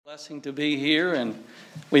Blessing to be here, and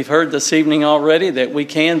we've heard this evening already that we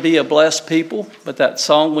can be a blessed people, but that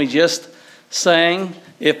song we just sang,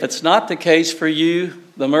 if it's not the case for you,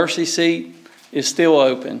 the mercy seat is still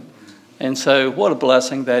open. And so what a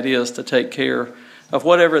blessing that is to take care of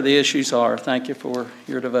whatever the issues are. Thank you for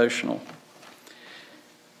your devotional.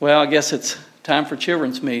 Well, I guess it's time for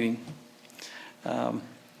children's meeting.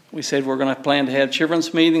 We said we're going to plan to have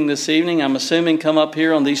children's meeting this evening. I'm assuming come up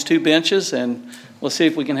here on these two benches and we'll see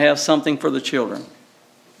if we can have something for the children.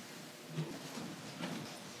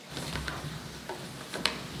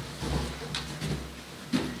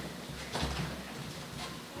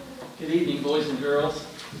 Good evening, boys and girls.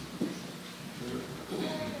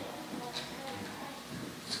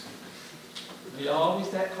 Are you always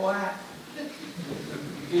that quiet?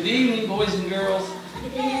 Good evening, boys and girls.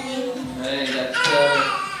 Good evening. Hey, that's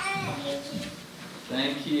better.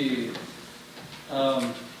 Thank you.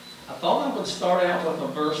 I thought I would start out with a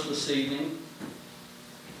verse this evening,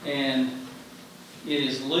 and it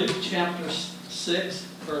is Luke chapter 6,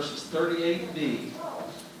 verses 38b. If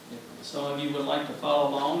some of you would like to follow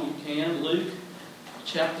along, you can. Luke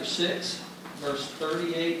chapter 6, verse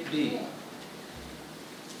 38b.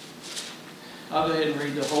 I'll go ahead and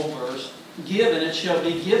read the whole verse. Give, and it shall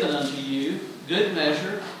be given unto you, good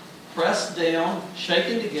measure, pressed down,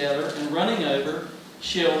 shaken together, and running over,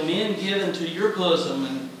 shall men give into your bosom.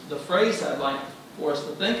 And the phrase I'd like for us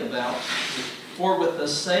to think about is, for with the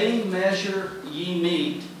same measure ye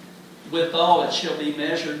meet, withal it shall be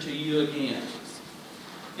measured to you again.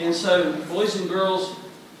 And so, boys and girls,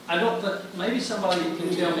 I don't think, maybe somebody can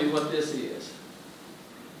tell me what this is.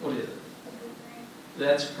 What is it?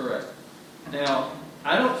 That's correct. Now,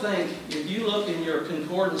 I don't think, if you look in your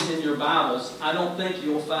concordance in your Bibles, I don't think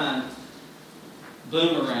you'll find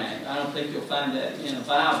boomerang. I don't think you'll find that in a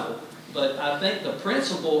Bible. But I think the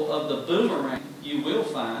principle of the boomerang you will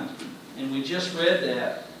find, and we just read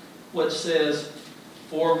that, what says,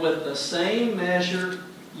 for with the same measure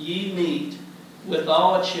ye meet,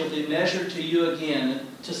 withal it shall be measured to you again.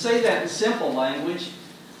 To say that in simple language,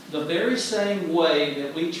 the very same way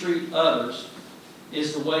that we treat others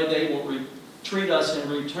is the way they will treat us in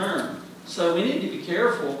return. So we need to be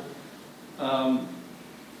careful.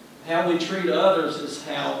 How we treat others is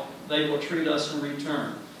how they will treat us in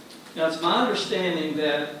return. Now, it's my understanding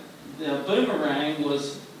that the boomerang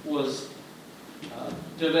was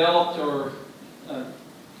developed or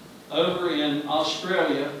over in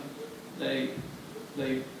Australia. I'm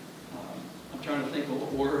trying to think of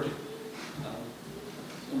what word.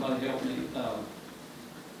 Somebody help me.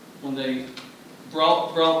 When they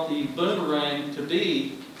brought the boomerang to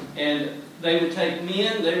be, and they would take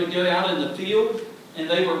men, they would go out in the field, and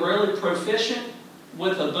they were really proficient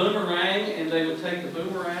with a boomerang, and they would take the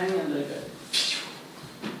boomerang and they go,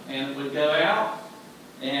 and it would go out,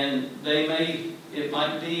 and it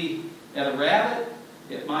might be at a rabbit,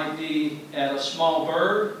 it might be at a small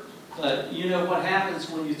bird, but you know what happens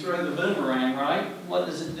when you throw the boomerang, right? What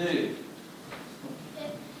does it do?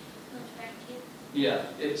 Yeah,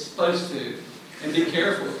 it's supposed to. And be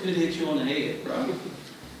careful, it could hit you on the head, right?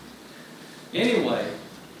 Anyway,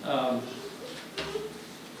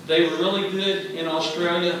 they were really good in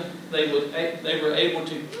Australia. They were able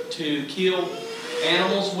to kill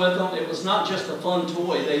animals with them. It was not just a fun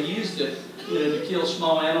toy. They used it, to kill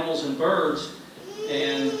small animals and birds.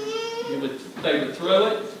 And they would throw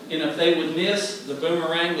it, and if they would miss, the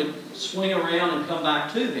boomerang would swing around and come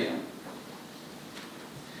back to them.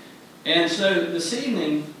 And so this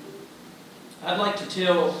evening, I'd like to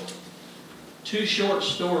tell two short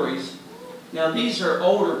stories. Now, these are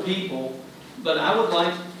older people, but I would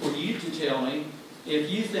like for you to tell me if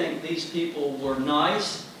you think these people were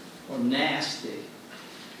nice or nasty.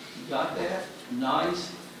 You got that?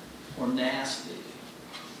 Nice or nasty?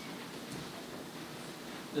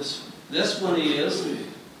 This one is,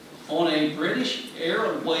 on a British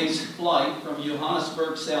Airways flight from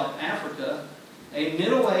Johannesburg, South Africa, a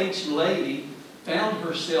middle-aged lady found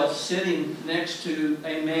herself sitting next to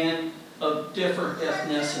a man of different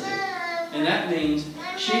ethnicity. And that means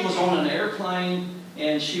she was on an airplane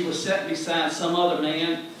and she was sat beside some other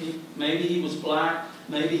man. Maybe he was black,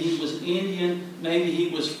 maybe he was Indian, maybe he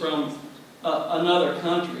was from another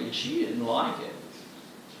country, and she didn't like it.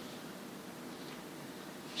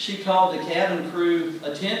 She called the cabin crew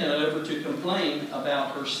attendant over to complain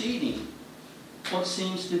about her seating. What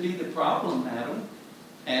seems to be the problem, madam?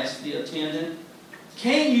 Asked the attendant.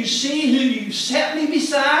 Can't you see who you sat me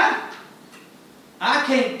beside? I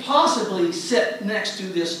can't possibly sit next to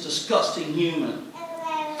this disgusting human.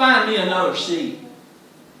 Find me another seat.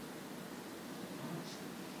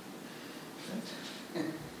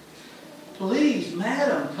 "Please,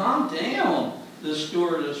 madam, calm down," the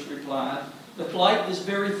stewardess replied. "The flight is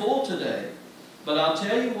very full today. But I'll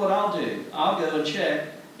tell you what I'll do. I'll go and check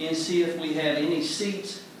and see if we have any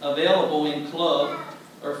seats available in club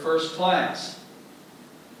or first class."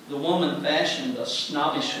 The woman fashioned a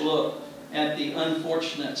snobbish look at the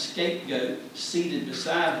unfortunate scapegoat seated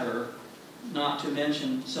beside her, not to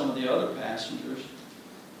mention some of the other passengers.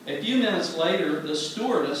 A few minutes later, the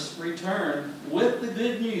stewardess returned with the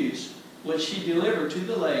good news, which she delivered to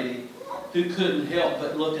the lady, who couldn't help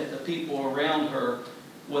but look at the people around her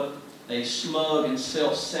with a smug and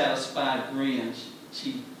self-satisfied grin.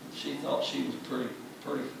 She thought she was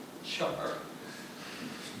pretty sharp.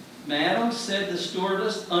 "Madam," said the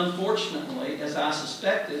stewardess, "unfortunately, as I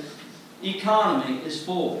suspected, economy is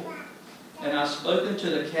full. And I've spoken to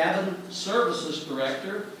the cabin services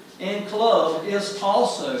director, and club is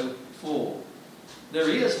also full. There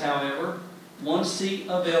is, however, one seat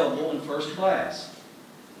available in first class."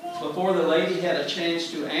 Before the lady had a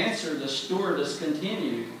chance to answer, the stewardess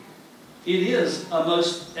continued, "It is a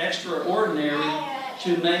most extraordinary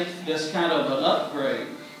to make this kind of an upgrade.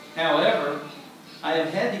 However, I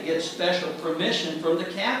have had to get special permission from the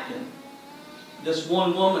captain. This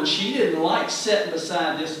one woman, she didn't like sitting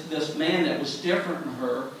beside this man that was different from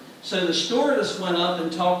her. So the stewardess went up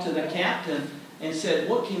and talked to the captain and said,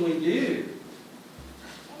 'What can we do?'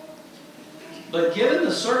 But given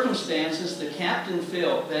the circumstances, the captain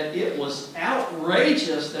felt that it was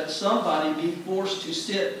outrageous that somebody be forced to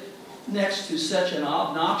sit next to such an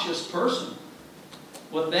obnoxious person.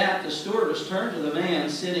 With that, the stewardess turned to the man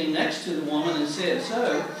sitting next to the woman and said,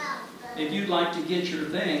 'So, if you'd like to get your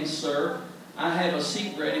things, sir, I have a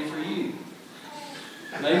seat ready for you.'"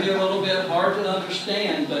 Maybe a little bit hard to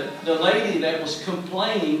understand, but the lady that was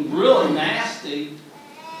complaining really nasty,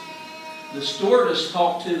 the stewardess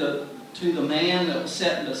talked to the man that was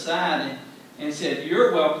sitting beside and said,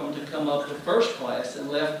 "You're welcome to come up to first class,"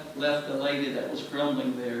 and left the lady that was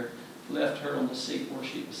grumbling there, left her on the seat where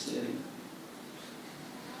she was sitting.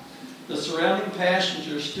 The surrounding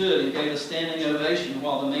passengers stood and gave a standing ovation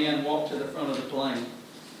while the man walked to the front of the plane.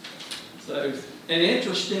 So, an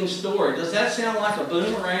interesting story. Does that sound like a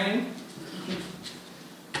boomerang?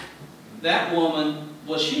 That woman,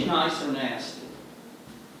 was she nice or nasty?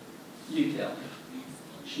 You tell me.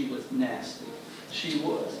 She was nasty. She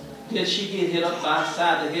was. Did she get hit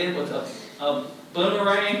upside the head with a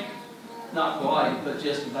boomerang? Not quite, but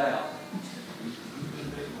just about.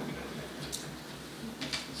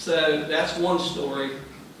 So that's one story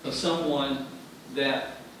of someone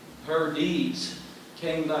that her deeds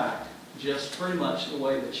came back just pretty much the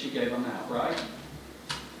way that she gave them out, right?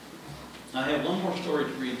 I have one more story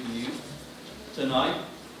to read to you tonight.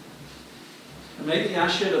 Maybe I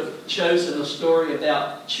should have chosen a story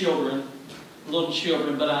about children, little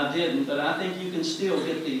children, but I didn't. But I think you can still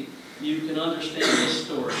you can understand this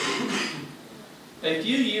story. A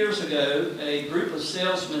few years ago, a group of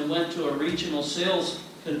salesmen went to a regional sales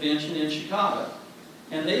convention in Chicago,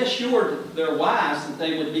 and they assured their wives that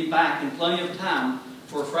they would be back in plenty of time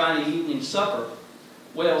for Friday evening supper.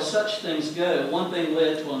 Well, such things go. One thing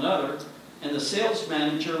led to another, and the sales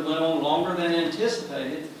manager went on longer than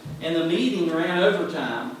anticipated, and the meeting ran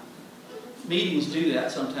overtime. Meetings do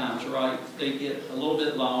that sometimes, right? They get a little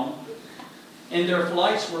bit long. And their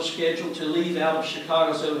flights were scheduled to leave out of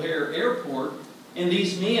Chicago's O'Hare Airport. And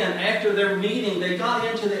these men, after their meeting, they got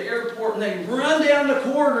into the airport and they run down the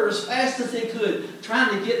corridor as fast as they could,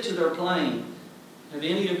 trying to get to their plane. Have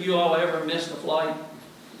any of you all ever missed a flight?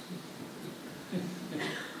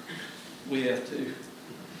 We have too.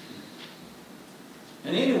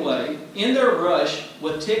 And anyway, in their rush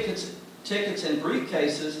with tickets and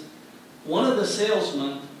briefcases, one of the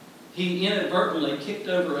salesmen, he inadvertently kicked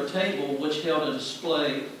over a table which held a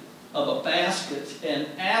display of a basket, and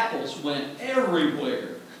apples went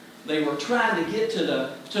everywhere. They were trying to get to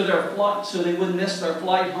their flight so they wouldn't miss their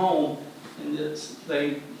flight home. And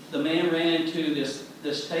the man ran into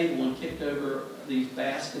this table and kicked over these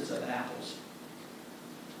baskets of apples.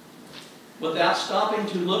 Without stopping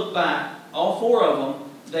to look back, all four of them,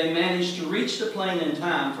 they managed to reach the plane in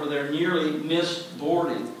time for their nearly missed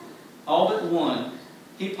boarding. All but one.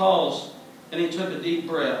 He paused and he took a deep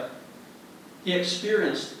breath. He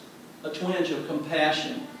experienced a twinge of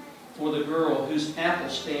compassion for the girl whose apple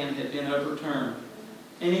stand had been overturned.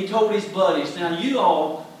 And he told his buddies, "Now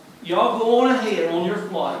y'all go on ahead on your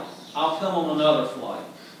flight. I'll come on another flight."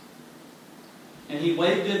 And he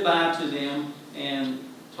waved goodbye to them and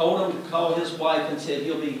told them to call his wife and said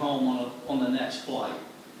he'll be home on the next flight.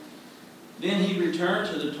 Then he returned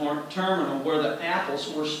to the terminal where the apples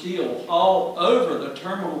were still all over the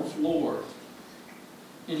terminal floor.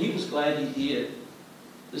 And he was glad he did.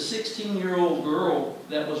 The 16-year-old girl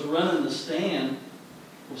that was running the stand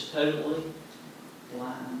was totally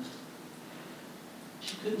blind.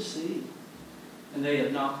 She couldn't see. And they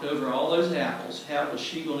had knocked over all those apples. How was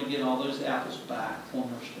she going to get all those apples back on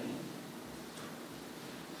her stand?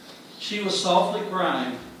 She was softly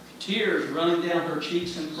crying, tears running down her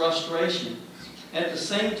cheeks in frustration. At the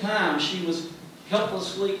same time, she was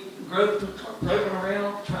helplessly groping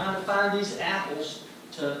around trying to find these apples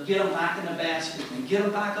to get them back in the basket and get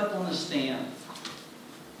them back up on the stand.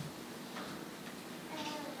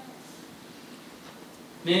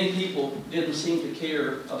 Many people didn't seem to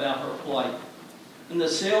care about her plight. And the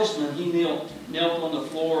salesman, he knelt on the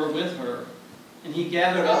floor with her, and he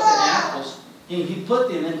gathered up the apples, and he put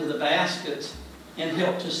them into the baskets and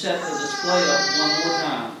helped to set the display up one more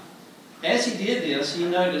time. As he did this, he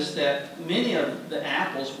noticed that many of the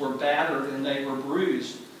apples were battered and they were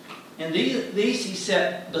bruised. And these he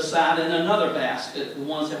set beside in another basket, the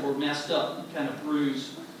ones that were messed up and kind of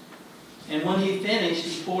bruised. And when he finished,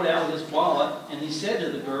 he pulled out his wallet and he said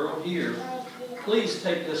to the girl, "Here, please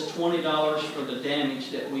take this $20 for the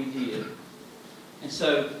damage that we did." And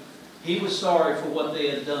so he was sorry for what they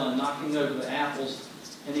had done, knocking over the apples.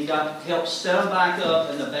 And he got to help set them back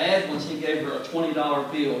up, and the bad ones, he gave her a $20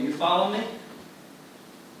 bill. You follow me?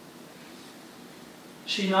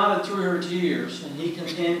 She nodded through her tears, and he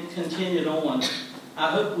continued on.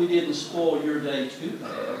 "I hope we didn't spoil your day too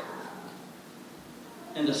bad."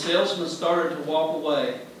 And the salesman started to walk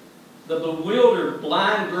away. The bewildered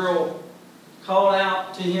blind girl called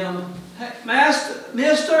out to him, "Hey,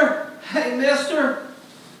 mister! Hey, mister!"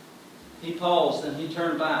 He paused, and he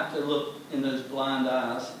turned back to look in those blind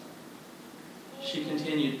eyes. She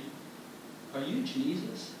continued, "Are you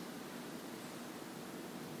Jesus?"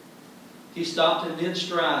 He stopped in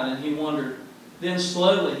mid-stride and he wondered. Then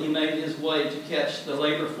slowly he made his way to catch the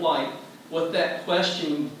later flight with that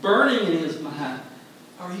question burning in his mind.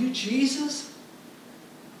 "Are you Jesus?"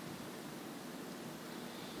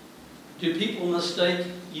 Do people mistake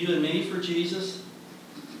you and me for Jesus?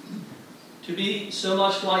 To be so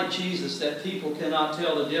much like Jesus that people cannot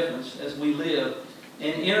tell the difference as we live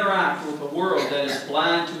and interact with a world that is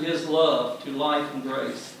blind to His love, to life and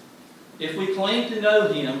grace. If we claim to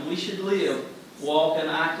know Him, we should live, walk, and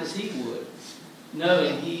act as He would,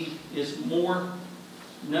 knowing Him is more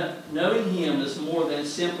than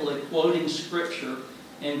simply quoting Scripture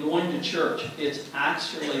and going to church. It's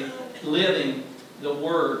actually living the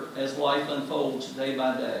Word as life unfolds day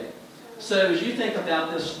by day. So as you think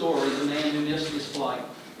about this story, the man who missed his flight,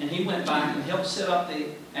 and he went back and helped set up the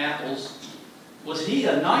apples, was he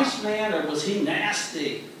a nice man or was he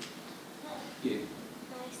nasty?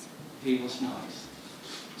 He was nice.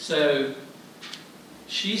 So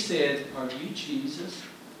she said, "Are you Jesus?"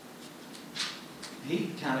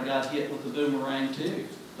 He kind of got hit with the boomerang too.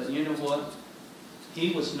 But you know what?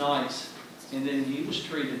 He was nice. And then he was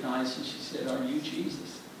treated nice, and she said, "Are you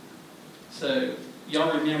Jesus?" So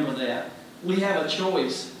y'all remember that. We have a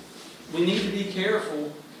choice. We need to be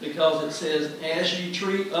careful because it says, as you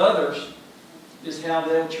treat others is how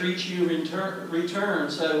they'll treat you in return.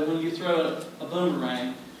 So when you throw a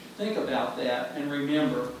boomerang, think about that and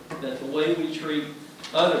remember that the way we treat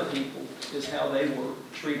other people is how they will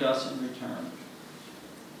treat us in return.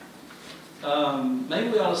 Maybe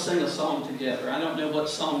we ought to sing a song together. I don't know what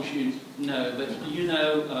songs you know, but you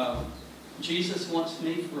know Jesus Wants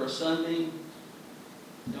Me for a Sunbeam.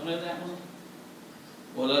 Don't know that one?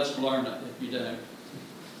 Well, let's learn it if you don't.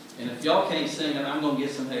 And if y'all can't sing it, I'm going to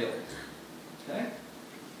get some help. Okay?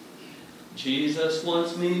 Jesus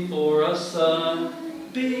wants me for a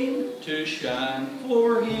sunbeam to shine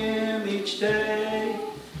for Him each day.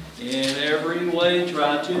 In every way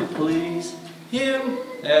try to please Him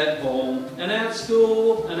at home and at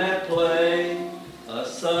school and at play. A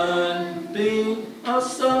sunbeam, a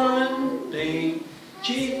sunbeam.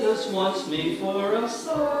 Jesus wants me for a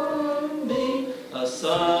sunbeam, a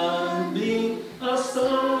sunbeam, a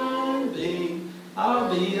sunbeam. I'll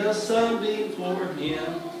be a sunbeam for Him.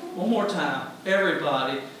 One more time,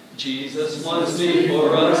 everybody. Jesus wants me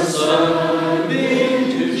for a sunbeam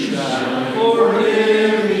to shine for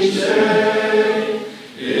Him each day.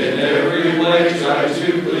 In every way try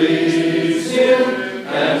to please Him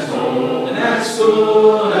at home and at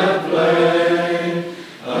school and at play.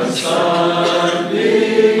 A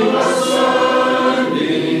sunbeam, a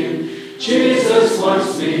sunbeam. Jesus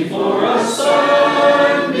wants me for a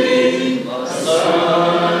sunbeam, a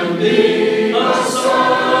sunbeam, a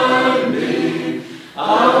sunbeam.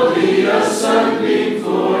 I'll be a sunbeam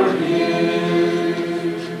for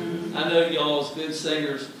Him. I know y'all's good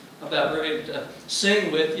singers. About ready to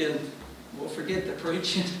sing with you. We'll forget the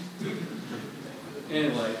preaching.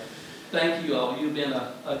 Anyway, thank you all. You've been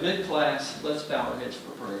a good class. Let's bow our heads for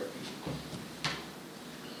prayer.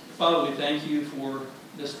 Father, we thank you for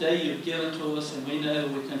this day you've given to us, and we know,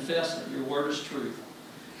 we confess that your word is truth.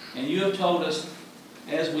 And you have told us,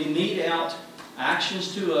 as we mete out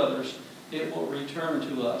actions to others, it will return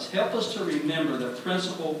to us. Help us to remember the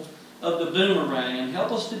principle of the boomerang, and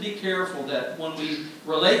help us to be careful that when we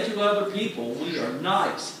relate to other people, we are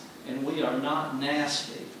nice and we are not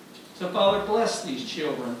nasty. So, Father, bless these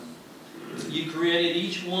children. You created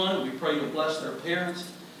each one. We pray you'll bless their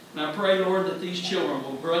parents. And I pray, Lord, that these children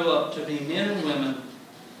will grow up to be men and women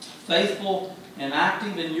faithful and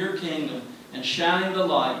active in your kingdom and shining the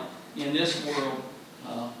light in this world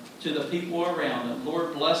to the people around them.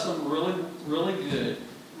 Lord, bless them really, really good.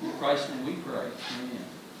 In Christ's name we pray. Amen.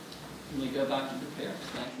 And we go back to the parents.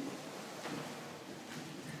 Thank you.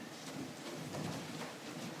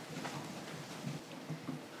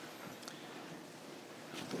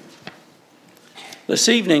 This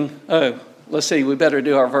evening, let's see, we better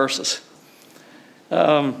do our verses.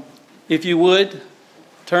 If you would,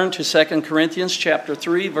 turn to 2 Corinthians chapter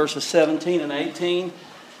 3, verses 17 and 18,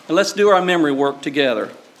 and let's do our memory work together.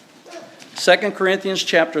 2 Corinthians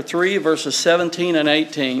chapter 3, verses 17 and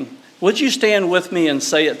 18. Would you stand with me and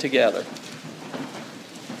say it together?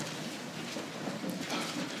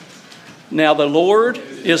 Now the Lord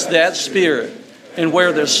is that Spirit, and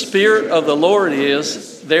where the Spirit of the Lord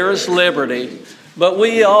is, there is liberty. But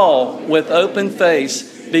we all, with open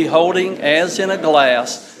face, beholding as in a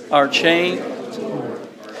glass, are changed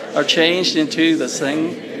into the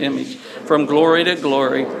same image, from glory to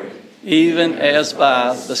glory, even as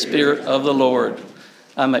by the Spirit of the Lord.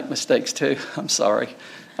 I make mistakes too. I'm sorry.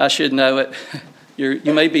 I should know it.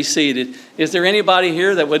 You may be seated. Is there anybody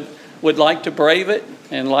here that would like to brave it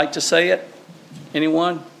and like to say it?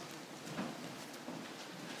 Anyone?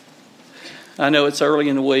 I know it's early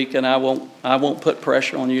in the week, and I won't put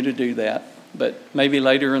pressure on you to do that. But maybe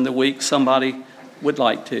later in the week somebody would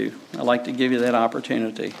like to. I'd like to give you that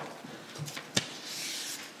opportunity.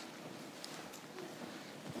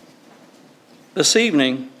 This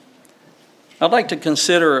evening, I'd like to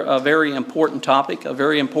consider a very important topic, a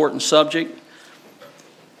very important subject.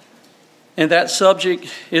 And that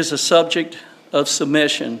subject is a subject of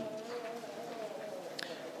submission.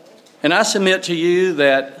 And I submit to you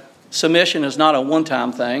that submission is not a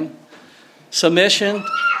one-time thing. Submission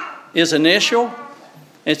is initial.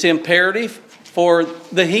 It's imperative for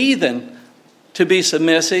the heathen to be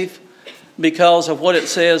submissive because of what it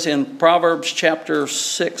says in Proverbs chapter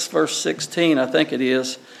 6, verse 16, I think it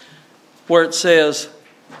is, where it says,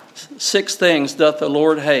 6 things doth the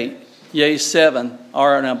Lord hate, yea, 7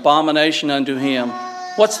 are an abomination unto him.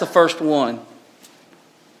 What's the first one?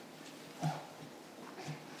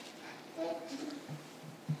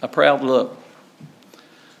 A proud look.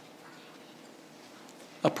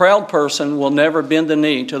 A proud person will never bend the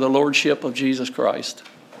knee to the lordship of Jesus Christ.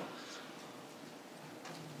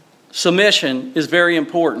 Submission is very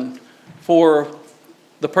important for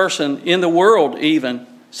the person in the world even,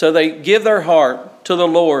 so they give their heart to the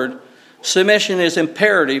Lord. Submission is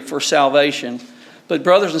imperative for salvation. But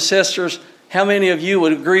brothers and sisters, how many of you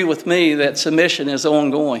would agree with me that submission is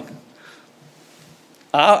ongoing?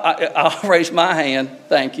 I'll raise my hand.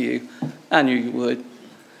 Thank you. I knew you would.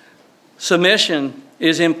 Submission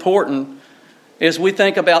is important as we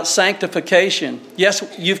think about sanctification. Yes,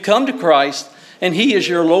 you've come to Christ and He is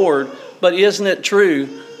your Lord, but isn't it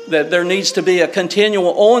true that there needs to be a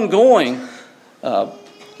continual, ongoing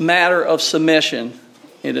matter of submission?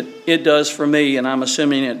 It does for me, and I'm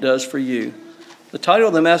assuming it does for you. The title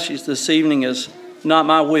of the message this evening is Not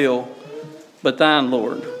My Will, but Thine,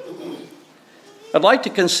 Lord. I'd like to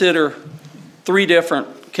consider 3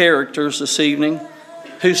 different characters this evening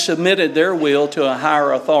who submitted their will to a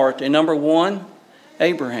higher authority. Number 1,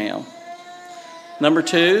 Abraham. Number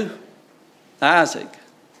 2, Isaac.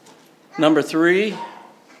 Number 3,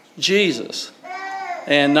 Jesus.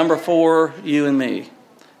 And number 4, you and me.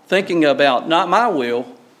 Thinking about not my will,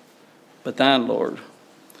 but thine, Lord.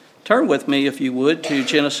 Turn with me, if you would, to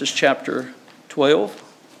Genesis chapter 12.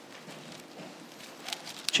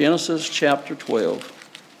 Genesis chapter 12.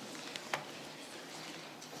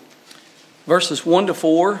 Verses 1 to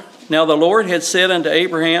 4. Now the Lord had said unto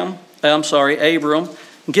Abram,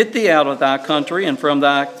 Get thee out of thy country and from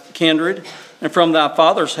thy kindred and from thy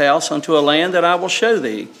father's house unto a land that I will show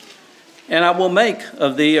thee. And I will make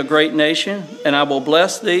of thee a great nation, and I will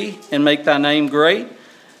bless thee and make thy name great,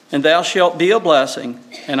 and thou shalt be a blessing.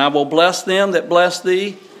 And I will bless them that bless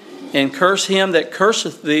thee, and curse him that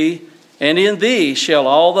curseth thee, and in thee shall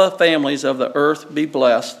all the families of the earth be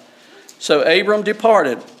blessed. So Abram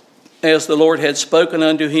departed, as the Lord had spoken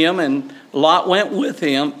unto him, and Lot went with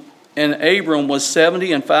him. And Abram was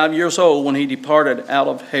 75 years old when he departed out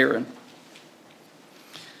of Haran.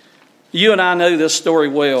 You and I know this story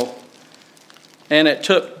well. And it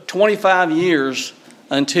took 25 years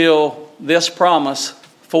until this promise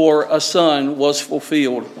for a son was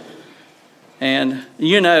fulfilled. And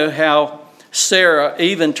you know how Sarah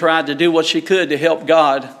even tried to do what she could to help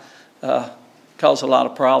God. Caused a lot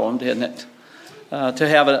of problem, didn't it? To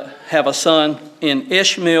have a son in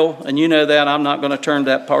Ishmael, and you know that. I'm not going to turn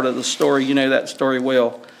that part of the story. You know that story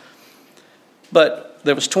well. But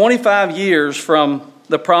there was 25 years from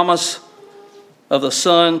the promise of the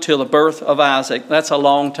son till the birth of Isaac. That's a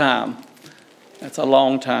long time. That's a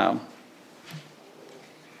long time.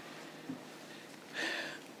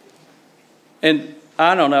 And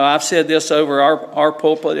I don't know, I've said this over our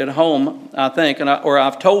pulpit at home, I think, or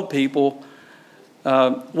I've told people,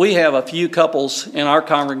 we have a few couples in our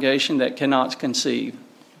congregation that cannot conceive.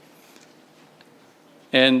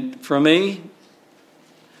 And for me,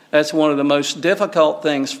 that's one of the most difficult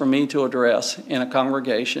things for me to address in a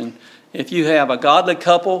congregation. If you have a godly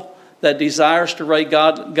couple that desires to raise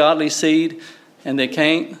godly seed and they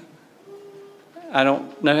can't, I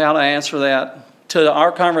don't know how to answer that to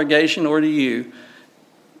our congregation or to you.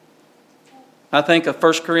 I think of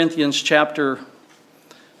 1 Corinthians chapter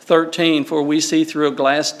 13, for we see through a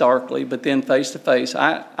glass darkly, but then face to face.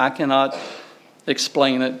 I cannot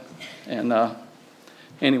explain it. And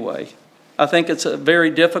anyway, I think it's a very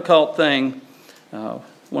difficult thing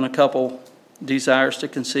when a couple desires to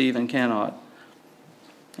conceive and cannot.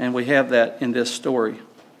 And we have that in this story.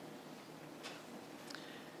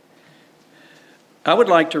 I would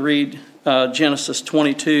like to read Genesis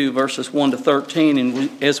 22, verses 1 to 13,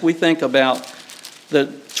 and as we think about the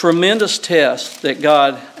tremendous test that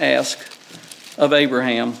God asked of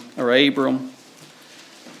Abraham, or Abram.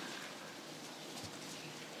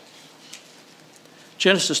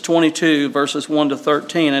 Genesis 22, verses 1 to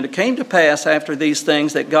 13. And it came to pass after these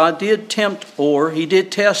things that God did tempt, or he did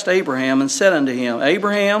test Abraham, and said unto him,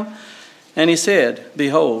 Abraham, and he said,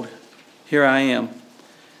 Behold, here I am.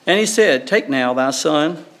 And he said, Take now thy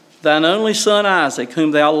son, thine only son Isaac,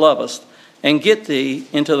 whom thou lovest, and get thee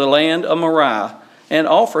into the land of Moriah, and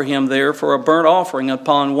offer him there for a burnt offering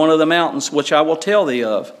upon one of the mountains which I will tell thee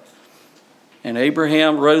of. And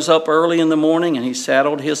Abraham rose up early in the morning, and he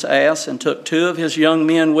saddled his ass, and took 2 of his young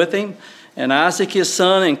men with him, and Isaac his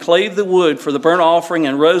son, and clave the wood for the burnt offering,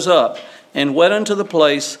 and rose up, and went unto the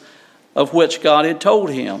place of which God had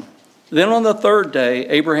told him. Then on the 3rd day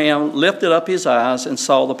Abraham lifted up his eyes, and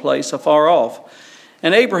saw the place afar off.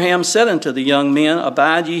 And Abraham said unto the young men,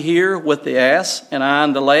 Abide ye here with the ass, and I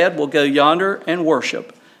and the lad will go yonder and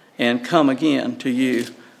worship, and come again to you.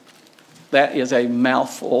 That is a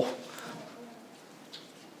mouthful.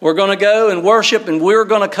 We're going to go and worship, and we're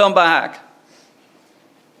going to come back.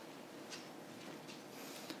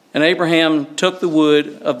 And Abraham took the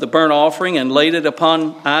wood of the burnt offering and laid it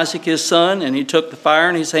upon Isaac his son, and he took the fire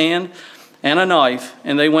in his hand and a knife,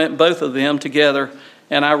 and they went both of them together.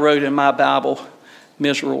 And I wrote in my Bible,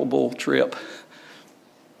 miserable trip.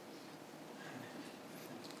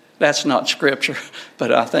 That's not scripture,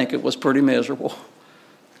 but I think it was pretty miserable.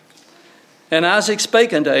 And Isaac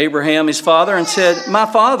spake unto Abraham his father, and said, My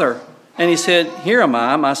father. And he said, Here am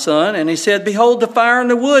I, my son. And he said, Behold the fire and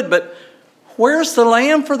the wood, but where's the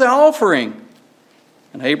lamb for the offering?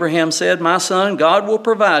 And Abraham said, My son, God will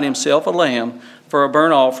provide himself a lamb for a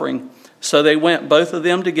burnt offering. So they went both of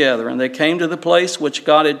them together, and they came to the place which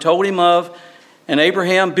God had told him of. And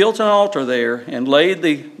Abraham built an altar there, and laid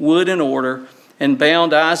the wood in order, and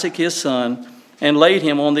bound Isaac his son, and laid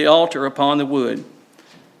him on the altar upon the wood.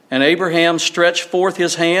 And Abraham stretched forth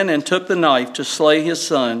his hand, and took the knife to slay his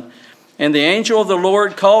son. And the angel of the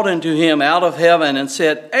Lord called unto him out of heaven, and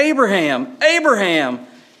said, Abraham, Abraham.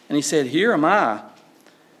 And he said, Here am I.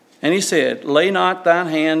 And he said, Lay not thine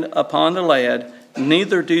hand upon the lad,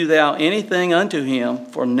 neither do thou anything unto him,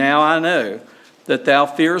 for now I know that thou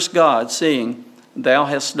fearest God, seeing thou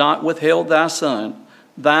hast not withheld thy son,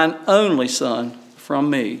 thine only son, from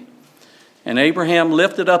me. And Abraham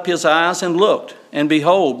lifted up his eyes and looked, and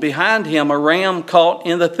behold, behind him a ram caught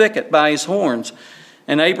in the thicket by his horns.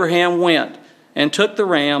 And Abraham went and took the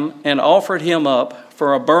ram and offered him up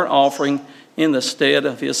for a burnt offering in the stead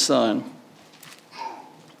of his son.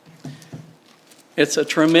 It's a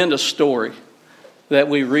tremendous story that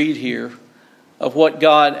we read here of what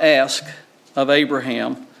God asked of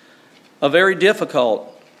Abraham. A very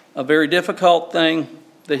difficult thing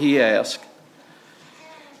that he asked.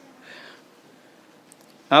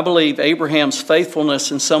 I believe Abraham's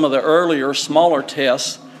faithfulness in some of the earlier, smaller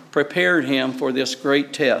tests prepared him for this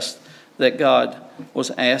great test that God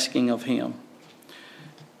was asking of him.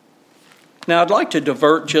 Now, I'd like to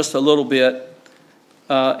divert just a little bit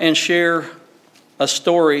and share a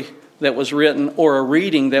story that was written, or a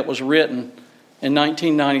reading that was written in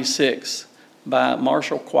 1996 by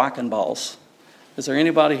Marshall Quackenbos. Is there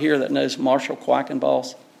anybody here that knows Marshall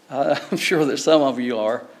Quackenbos? I'm sure that some of you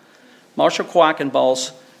are. Marshall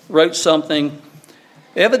Quackenbos wrote something.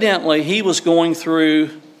 Evidently, he was going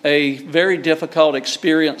through a very difficult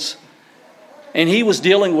experience, and he was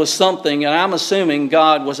dealing with something, and I'm assuming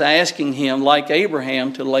God was asking him, like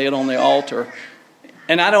Abraham, to lay it on the altar.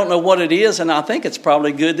 And I don't know what it is, and I think it's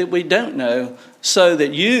probably good that we don't know, so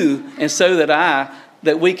that you and so that I,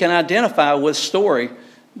 that we can identify with story.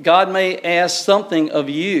 God may ask something of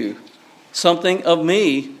you, something of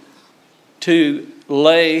me, to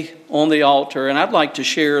lay on the altar. And I'd like to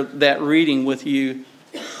share that reading with you,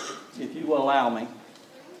 if you will allow me.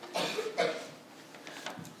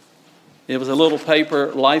 It was a little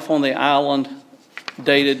paper, Life on the Island,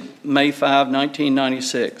 dated May 5,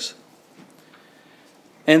 1996.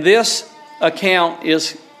 And this account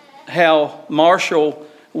is how Marshall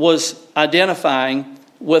was identifying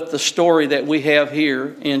with the story that we have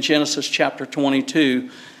here in Genesis chapter 22.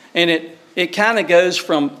 And it kind of goes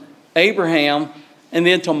from Abraham and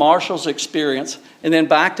then to Marshall's experience and then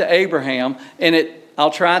back to Abraham. And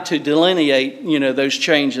I'll try to delineate, those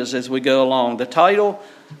changes as we go along. The title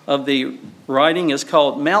of the writing is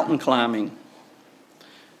called Mountain Climbing.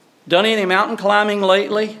 Done any mountain climbing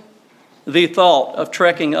lately? The thought of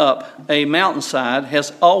trekking up a mountainside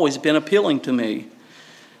has always been appealing to me.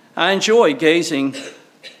 I enjoy gazing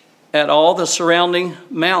at all the surrounding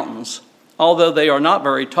mountains. Although they are not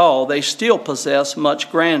very tall, they still possess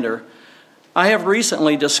much grandeur. I have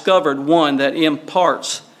recently discovered one that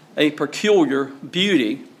imparts a peculiar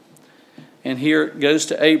beauty. And here it goes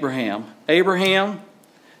to Abraham. Abraham,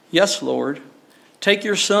 yes, Lord, take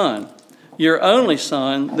your son, your only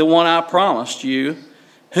son, the one I promised you,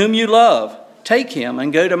 whom you love. Take him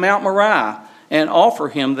and go to Mount Moriah and offer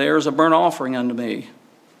him there as a burnt offering unto me.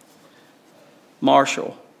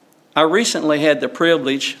 Marshall, I recently had the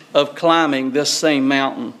privilege of climbing this same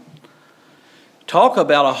mountain. Talk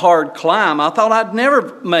about a hard climb. I thought I'd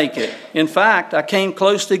never make it. In fact, I came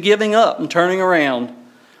close to giving up and turning around.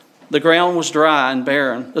 The ground was dry and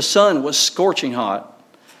barren. The sun was scorching hot.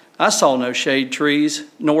 I saw no shade trees,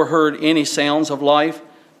 nor heard any sounds of life.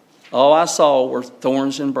 All I saw were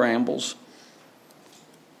thorns and brambles.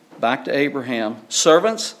 Back to Abraham.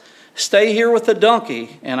 Servants, stay here with the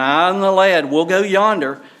donkey, and I and the lad will go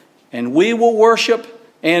yonder, and we will worship,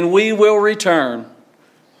 and we will return.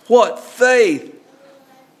 What faith!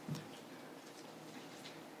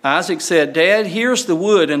 Isaac said, Dad, here's the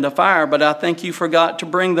wood and the fire, but I think you forgot to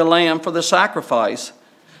bring the lamb for the sacrifice.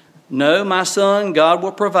 No, my son, God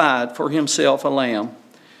will provide for himself a lamb.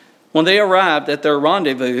 When they arrived at their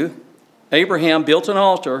rendezvous, Abraham built an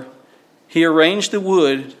altar. He arranged the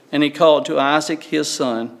wood, and he called to Isaac his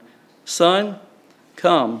son. Son,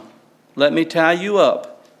 come, let me tie you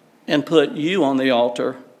up and put you on the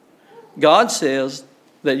altar. God says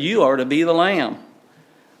that you are to be the lamb.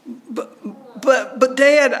 But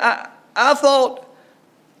Dad, I thought...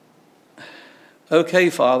 Okay,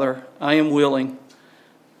 Father, I am willing.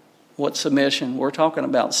 What submission? We're talking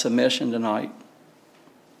about submission tonight.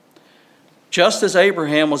 Just as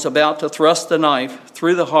Abraham was about to thrust the knife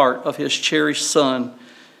through the heart of his cherished son,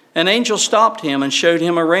 an angel stopped him and showed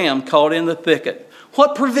him a ram caught in the thicket.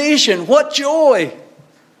 What provision! What joy!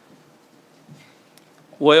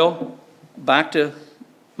 Well, back to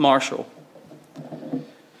Marshall.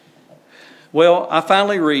 Well, I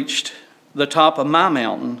finally reached the top of my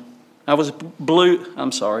mountain. I was bruised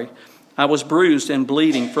and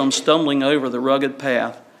bleeding from stumbling over the rugged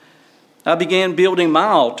path. I began building my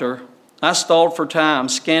altar. I stalled for time,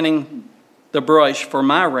 scanning the brush for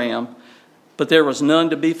my ram, but there was none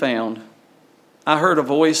to be found. I heard a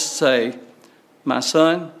voice say, My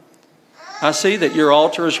son, I see that your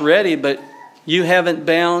altar is ready, but you haven't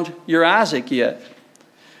bound your Isaac yet.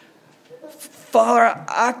 Father,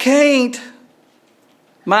 I can't.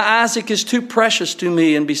 My Isaac is too precious to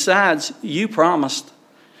me, and besides, you promised.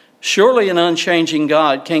 Surely an unchanging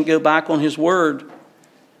God can't go back on his word.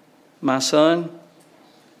 My son,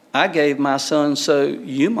 I gave my son so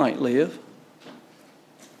you might live.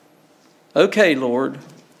 Okay, Lord,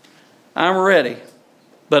 I'm ready,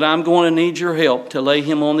 but I'm going to need your help to lay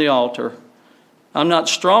him on the altar. I'm not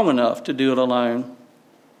strong enough to do it alone.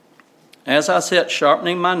 As I sat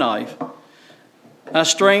sharpening my knife, I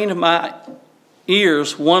strained my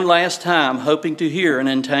ears one last time, hoping to hear an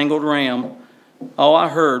entangled ram. All I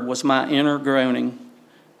heard was my inner groaning.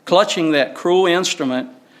 clutching that cruel instrument,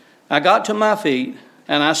 I got to my feet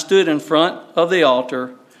and I stood in front of the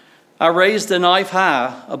altar. I raised the knife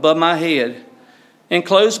high above my head and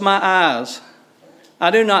closed my eyes.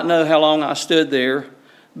 I do not know how long I stood there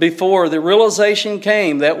before the realization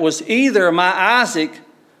came that was either my Isaac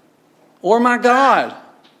or my God.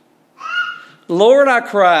 Lord, I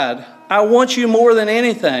cried, I want you more than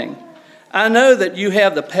anything. I know that you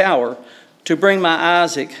have the power to bring my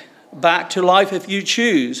Isaac back to life if you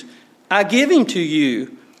choose. I give him to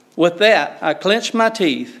you. With that, I clenched my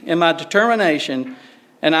teeth in my determination,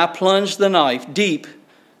 and I plunged the knife deep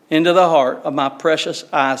into the heart of my precious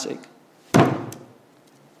Isaac.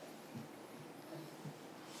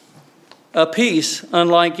 A peace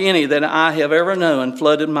unlike any that I have ever known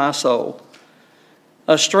flooded my soul.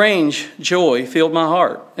 A strange joy filled my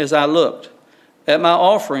heart as I looked at my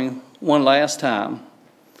offering one last time.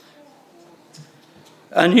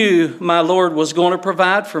 I knew my Lord was going to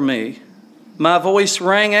provide for me. My voice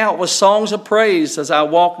rang out with songs of praise as I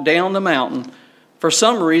walked down the mountain. For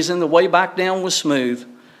some reason, the way back down was smooth.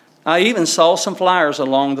 I even saw some flowers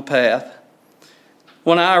along the path.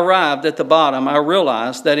 When I arrived at the bottom, I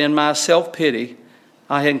realized that in my self-pity,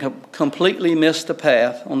 I had completely missed the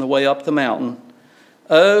path on the way up the mountain.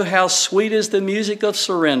 Oh, how sweet is the music of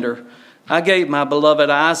surrender. I gave my beloved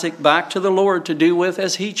Isaac back to the Lord to do with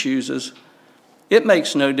as he chooses. It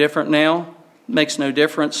makes no difference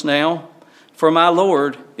now, for my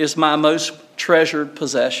Lord is my most treasured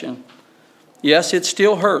possession. Yes, it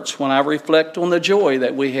still hurts when I reflect on the joy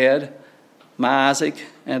that we had, my Isaac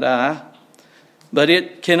and I, but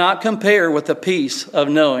it cannot compare with the peace of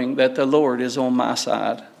knowing that the Lord is on my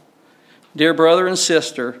side. Dear brother and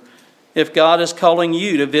sister, if God is calling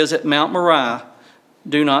you to visit Mount Moriah,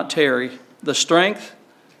 do not tarry. The strength,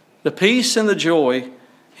 the peace, and the joy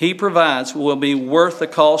he provides will be worth the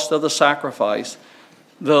cost of the sacrifice.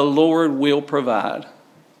 The Lord will provide.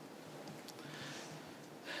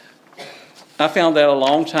 I found that a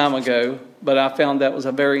long time ago, but I found that was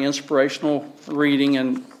a very inspirational reading,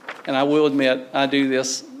 and I will admit I do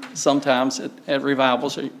this sometimes at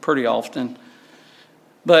revivals pretty often.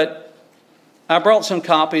 But I brought some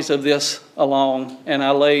copies of this along, and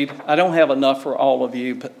I don't have enough for all of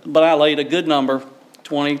you, but I laid a good number,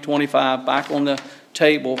 20, 25, back on the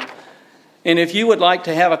table. And if you would like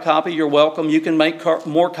to have a copy, you're welcome. You can make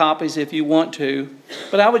more copies if you want to.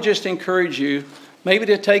 But I would just encourage you maybe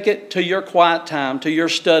to take it to your quiet time, to your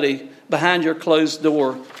study behind your closed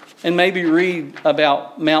door, and maybe read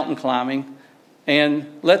about mountain climbing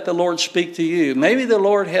and let the Lord speak to you. Maybe the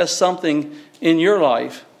Lord has something in your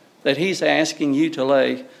life that he's asking you to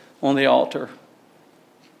lay on the altar.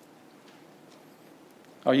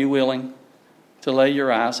 Are you willing to lay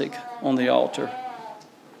your Isaac on the altar?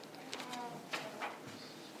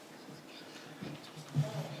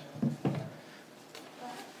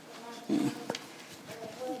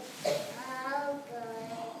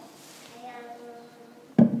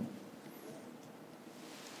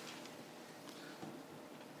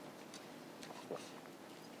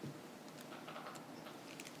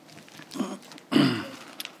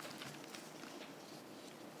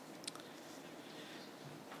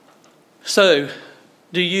 So,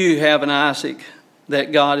 do you have an Isaac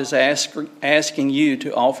that God is asking you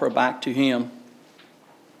to offer back to him?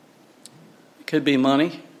 It could be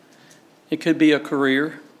money. It could be a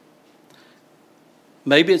career.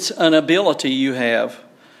 Maybe it's an ability you have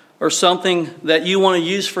or something that you want to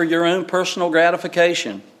use for your own personal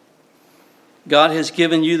gratification. God has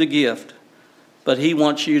given you the gift, but he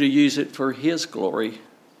wants you to use it for his glory.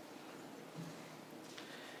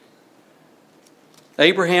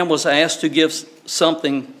 Abraham was asked to give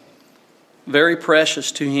something very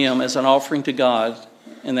precious to him as an offering to God,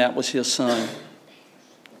 and that was his son.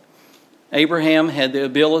 Abraham had the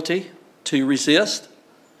ability to resist.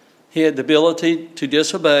 He had the ability to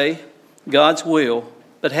disobey God's will.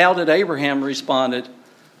 But how did Abraham respond?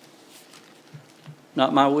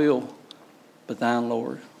 Not my will, but thine,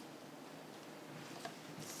 Lord.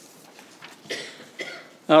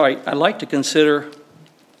 All right, I'd like to consider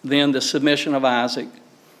then the submission of Isaac.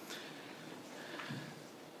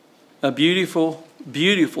 A beautiful,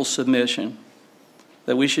 beautiful submission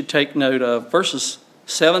that we should take note of. Verses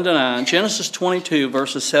 7 to 9. Genesis 22,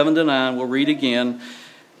 verses 7 to 9. We'll read again.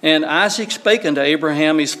 And Isaac spake unto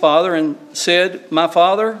Abraham his father and said, My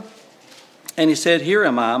father? And he said, Here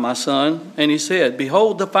am I, my son. And he said,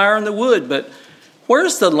 Behold the fire and the wood, but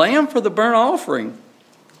where's the lamb for the burnt offering?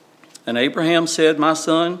 And Abraham said, My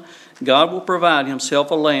son, God will provide himself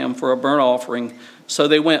a lamb for a burnt offering. So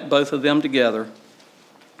they went, both of them together.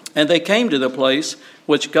 And they came to the place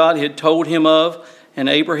which God had told him of, and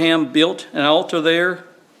Abraham built an altar there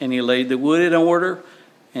And he laid the wood in order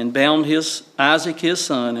and bound Isaac his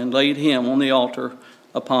son and laid him on the altar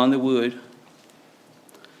upon the wood.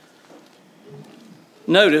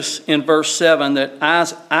 Notice in verse 7 that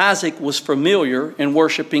Isaac was familiar in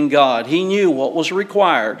worshiping God. He knew what was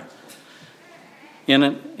required in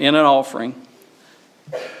an offering.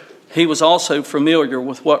 He was also familiar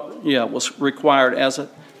with what was required as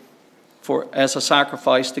a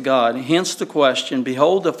sacrifice to God. Hence the question,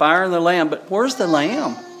 behold the fire and the lamb, but where's the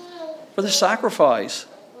lamb for the sacrifice?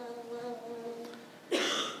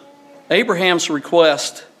 Abraham's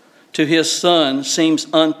request to his son seems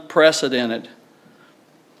unprecedented.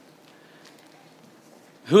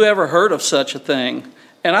 Who ever heard of such a thing?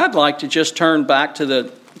 And I'd like to just turn back to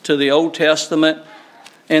the Old Testament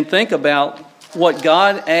and think about what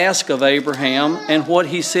God asked of Abraham and what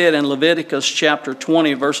he said in Leviticus chapter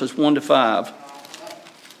 20, verses 1 to 5.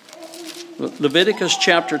 Leviticus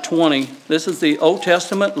chapter 20, this is the Old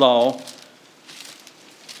Testament law.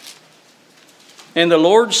 And the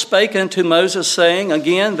Lord spake unto Moses, saying,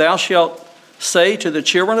 again, thou shalt say to the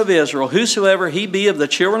children of Israel, whosoever he be of the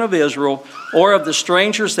children of Israel, or of the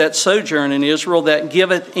strangers that sojourn in Israel, that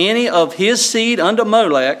giveth any of his seed unto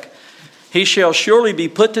Molech, he shall surely be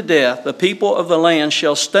put to death. The people of the land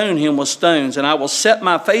shall stone him with stones, and I will set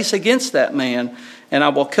my face against that man, and I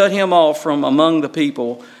will cut him off from among the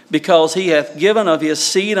people, because he hath given of his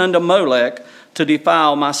seed unto Molech to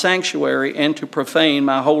defile my sanctuary and to profane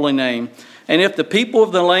my holy name. And if the people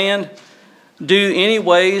of the land do any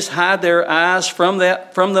ways hide their eyes from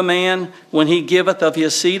the man when he giveth of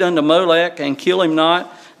his seed unto Molech, and kill him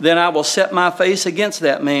not, then I will set my face against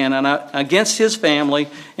that man and against his family,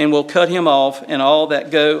 and will cut him off, and all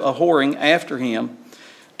that go a-whoring after him,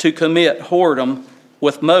 to commit whoredom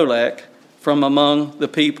with Molech from among the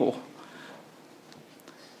people.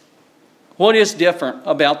 What is different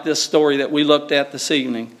about this story that we looked at this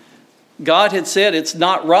evening? God had said it's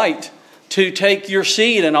not right to take your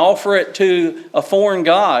seed and offer it to a foreign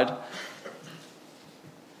god.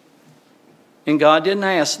 And God didn't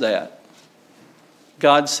ask that.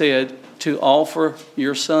 God said to offer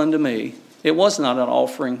your son to me. It was not an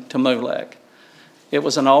offering to Molech. It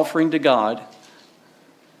was an offering to God.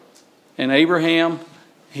 And Abraham,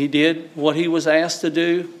 he did what he was asked to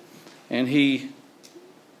do, and he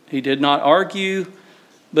did not argue.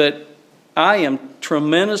 But I am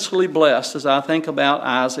tremendously blessed as I think about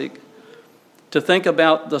Isaac, to think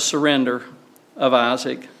about the surrender of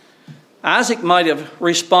Isaac. Isaac might have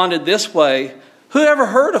responded this way, who ever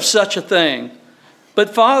heard of such a thing?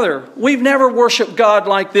 But Father, we've never worshiped God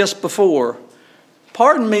like this before.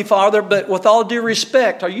 Pardon me, Father, but with all due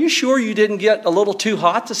respect, are you sure you didn't get a little too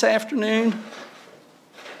hot this afternoon?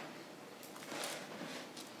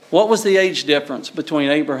 What was the age difference between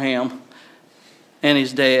Abraham and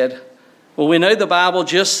his dad? Well, we know the Bible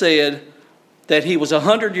just said that he was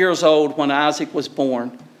 100 years old when Isaac was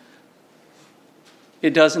born.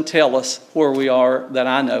 It doesn't tell us where we are that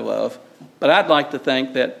I know of, but I'd like to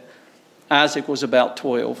think that Isaac was about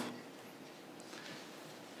 12.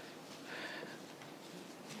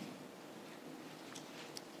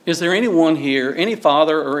 Is there anyone here, any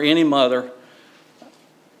father or any mother,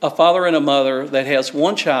 a father and a mother that has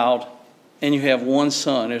one child and you have one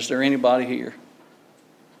son? Is there anybody here?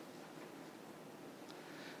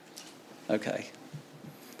 Okay,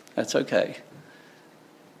 that's okay.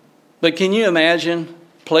 But can you imagine,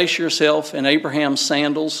 place yourself in Abraham's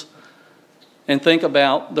sandals and think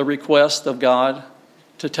about the request of God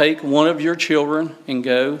to take one of your children and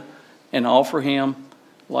go and offer him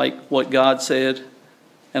like what God said.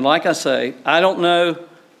 And like I say, I don't know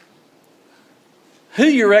who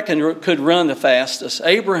you reckon could run the fastest,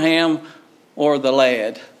 Abraham or the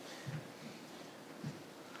lad.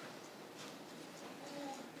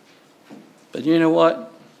 But you know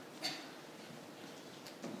what?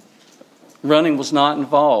 Running was not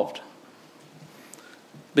involved,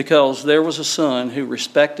 because there was a son who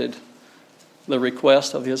respected the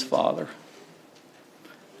request of his father.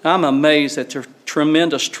 I'm amazed at the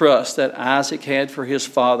tremendous trust that Isaac had for his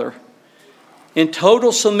father. In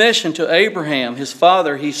total submission to Abraham, his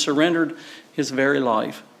father, he surrendered his very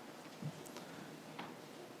life.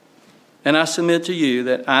 And I submit to you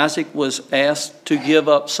that Isaac was asked to give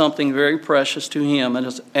up something very precious to him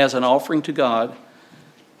as an offering to God.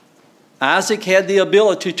 Isaac had the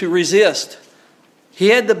ability to resist. He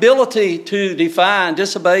had the ability to defy and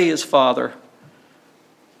disobey his father.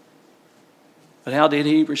 But how did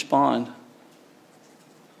he respond?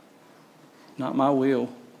 Not my will,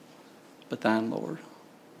 but thine, Lord.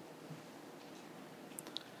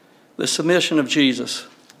 The submission of Jesus,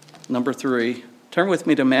 number 3. Turn with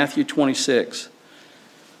me to Matthew 26.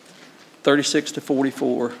 36 to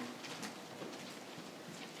 44.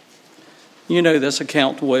 You know this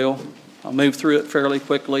account well. I'll move through it fairly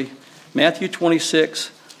quickly. Matthew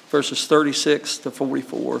 26, verses 36 to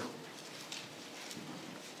 44.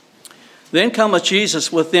 Then cometh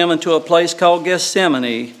Jesus with them into a place called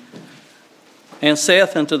Gethsemane, and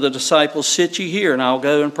saith unto the disciples, Sit ye here, and I'll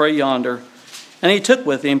go and pray yonder. And he took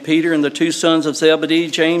with him Peter and the two sons of Zebedee,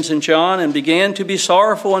 James and John, and began to be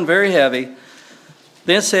sorrowful and very heavy.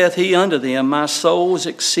 Then saith he unto them, My soul is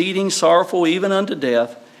exceeding sorrowful, even unto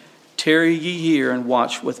death. Tarry ye here and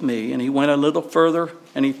watch with me. And he went a little further,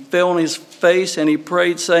 and he fell on his face, and he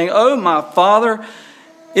prayed, saying, O my Father,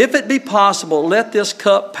 if it be possible, let this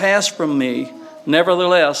cup pass from me.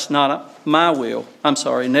 Nevertheless, not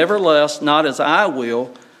as I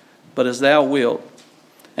will, but as thou wilt.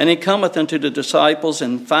 And he cometh unto the disciples,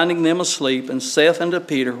 and finding them asleep, and saith unto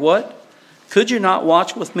Peter, What? Could you not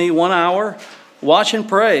watch with me 1 hour? Watch and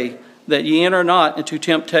pray, that ye enter not into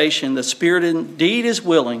temptation. The spirit indeed is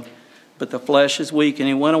willing, but the flesh is weak. And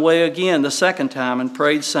he went away again the second time, and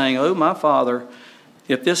prayed, saying, O my Father,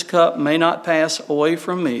 if this cup may not pass away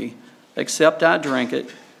from me, except I drink it,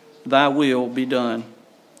 thy will be done.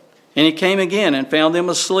 And he came again and found them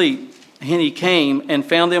asleep. And he came and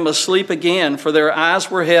found them asleep again, for their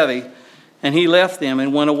eyes were heavy. And he left them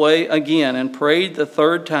and went away again and prayed the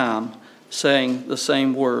third time, saying the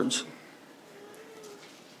same words.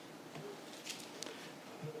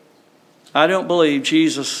 I don't believe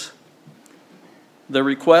Jesus, the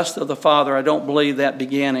request of the Father, I don't believe that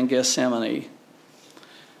began in Gethsemane.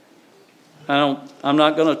 I'm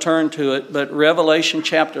not going to turn to it, but Revelation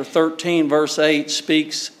chapter 13, verse 8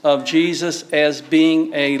 speaks of Jesus as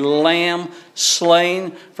being a lamb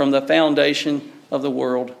slain from the foundation of the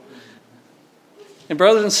world. And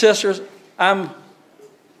brothers and sisters, I'm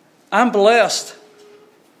blessed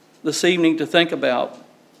this evening to think about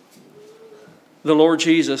the Lord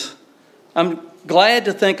Jesus. I'm glad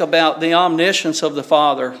to think about the omniscience of the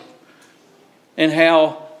Father and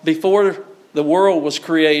how before the world was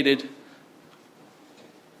created,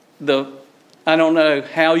 I don't know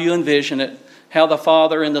how you envision it, how the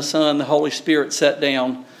Father and the Son, the Holy Spirit sat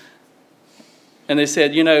down. And they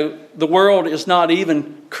said, the world is not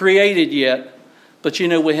even created yet, but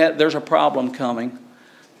there's a problem coming.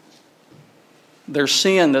 There's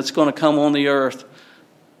sin that's going to come on the earth,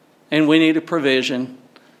 and we need a provision.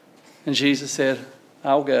 And Jesus said,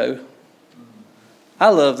 I'll go. I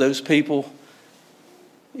love those people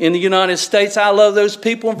in the United States. I love those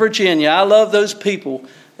people in Virginia. I love those people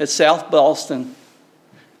at South Boston.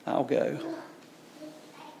 I'll go.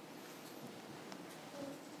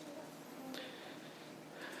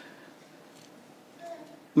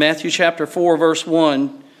 Matthew chapter 4, verse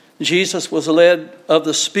 1, Jesus was led of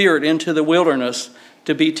the Spirit into the wilderness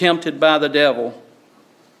to be tempted by the devil.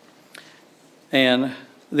 And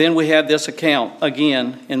then we have this account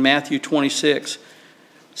again in Matthew 26.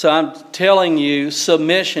 So I'm telling you,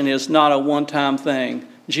 submission is not a one-time thing.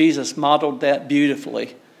 Jesus modeled that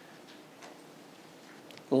beautifully.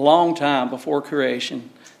 A long time before creation,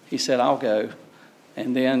 he said, I'll go.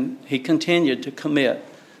 And then he continued to commit,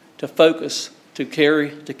 to focus, to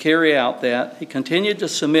carry out that. He continued to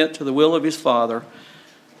submit to the will of his Father.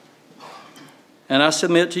 And I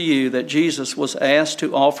submit to you that Jesus was asked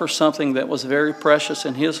to offer something that was very precious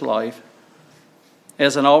in his life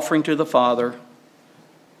as an offering to the Father.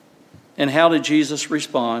 And how did Jesus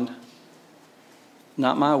respond?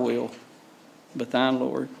 Not my will, but thine,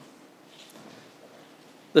 Lord.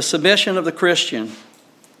 The submission of the Christian,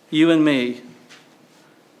 you and me.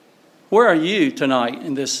 Where are you tonight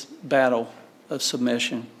in this battle of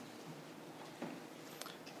submission?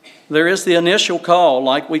 There is the initial call,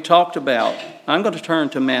 like we talked about. I'm going to turn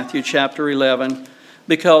to Matthew chapter 11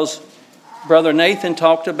 because Brother Nathan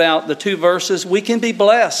talked about the two verses. We can be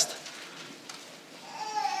blessed.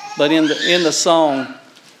 But in the song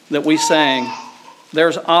that we sang,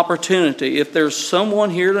 there's opportunity. If there's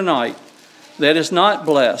someone here tonight that is not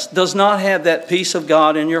blessed, does not have that peace of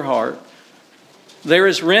God in your heart, there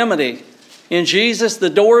is remedy. In Jesus, the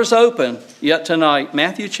door is open. Yet tonight,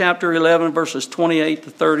 Matthew chapter 11, verses 28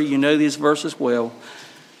 to 30, you know these verses well.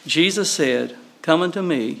 Jesus said, Come unto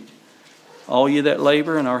me, all you that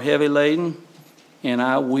labor and are heavy laden, and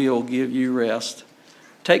I will give you rest.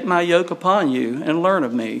 Take my yoke upon you and learn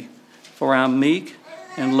of me, for I am meek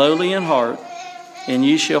and lowly in heart, and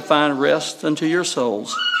ye shall find rest unto your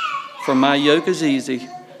souls. For my yoke is easy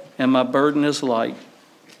and my burden is light.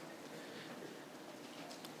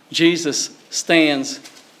 Jesus stands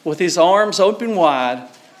with his arms open wide,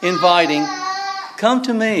 inviting, come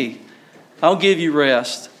to me. I'll give you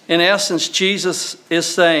rest. In essence, Jesus is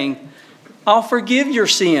saying, I'll forgive your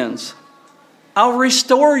sins. I'll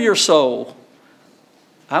restore your soul.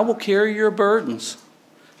 I will carry your burdens.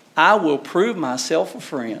 I will prove myself a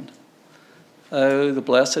friend. Oh, the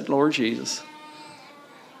blessed Lord Jesus.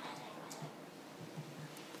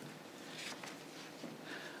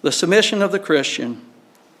 The submission of the Christian,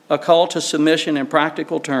 a call to submission in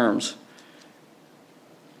practical terms.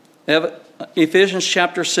 Ephesians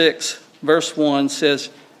chapter 6, verse 1 says,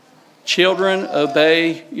 "Children,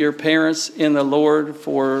 obey your parents in the Lord,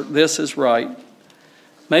 for this is right."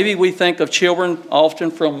 Maybe we think of children often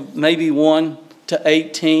from maybe 1 to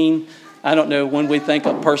 18. I don't know when we think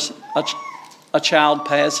a child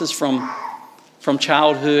passes from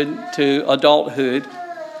childhood to adulthood.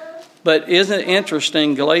 But isn't it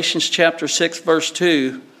interesting, Galatians chapter 6, verse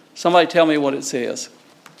 2, somebody tell me what it says.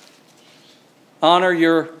 Honor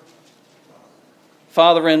your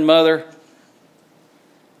father and mother.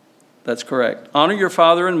 That's correct. Honor your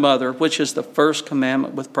father and mother, which is the first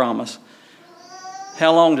commandment with promise.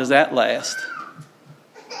 How long does that last?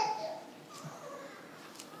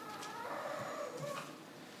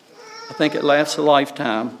 I think it lasts a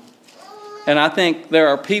lifetime. And I think there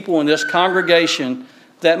are people in this congregation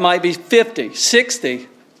that might be 50, 60,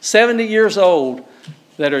 70 years old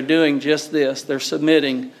that are doing just this. They're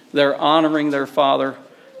submitting, they're honoring their father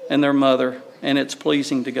and their mother, and it's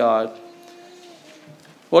pleasing to God.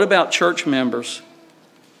 What about church members?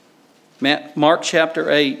 Mark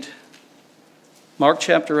chapter 8. Mark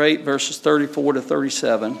chapter 8, verses 34 to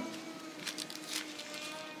 37.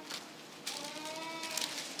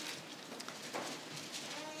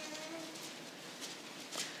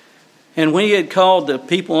 And when he had called the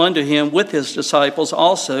people unto him with his disciples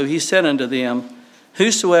also, he said unto them,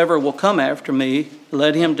 Whosoever will come after me,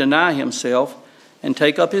 let him deny himself, and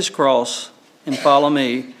take up his cross, and follow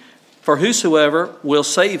me. For whosoever will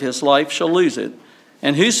save his life shall lose it.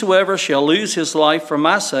 And whosoever shall lose his life for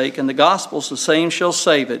my sake and the gospel's, the same shall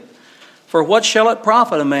save it. For what shall it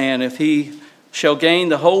profit a man if he shall gain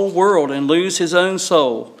the whole world and lose his own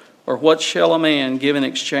soul? Or what shall a man give in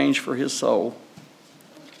exchange for his soul?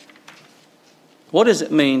 What does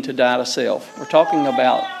it mean to die to self? We're talking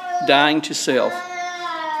about dying to self.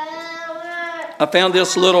 I found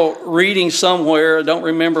this little reading somewhere. I don't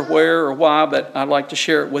remember where or why, but I'd like to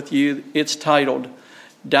share it with you. It's titled,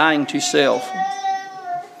 Dying to Self.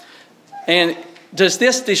 And does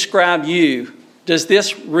this describe you? Does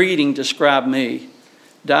this reading describe me?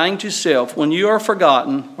 Dying to self, when you are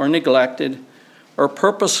forgotten or neglected or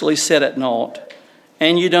purposely set at naught,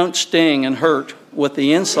 and you don't sting and hurt with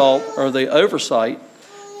the insult or the oversight,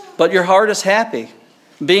 but your heart is happy,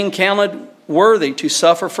 being counted worthy to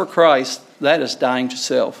suffer for Christ, that is dying to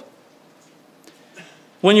self.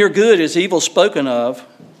 When your good is evil spoken of,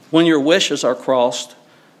 when your wishes are crossed,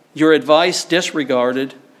 your advice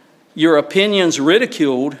disregarded, your opinions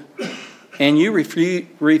ridiculed, and you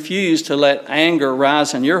refuse to let anger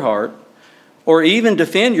rise in your heart, or even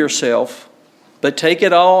defend yourself, but take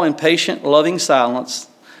it all in patient, loving silence,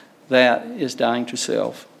 that is dying to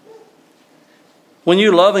self. When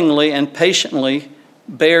you lovingly and patiently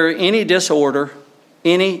bear any disorder,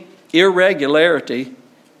 any irregularity,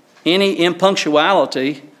 any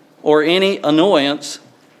impunctuality, or any annoyance,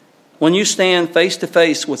 when you stand face to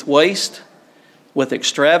face with waste, with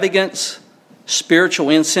extravagance, spiritual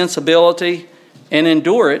insensibility, and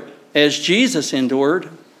endure it as Jesus endured,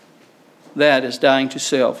 that is dying to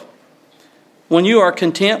self. When you are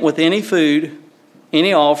content with any food,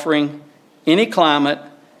 any offering, any climate,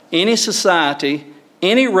 any society,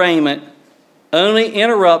 any raiment, only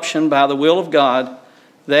interruption by the will of God,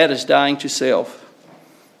 that is dying to self.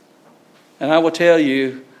 And I will tell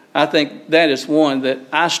you, I think that is one that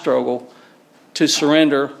I struggle to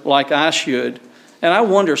surrender like I should. And I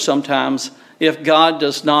wonder sometimes if God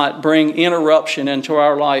does not bring interruption into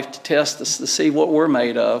our life to test us, to see what we're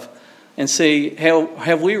made of, and see,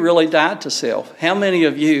 have we really died to self? How many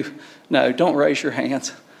of you, no, don't raise your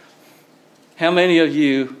hands. How many of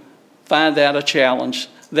you find that a challenge,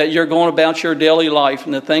 that you're going about your daily life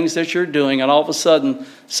and the things that you're doing, and all of a sudden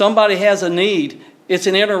somebody has a need. It's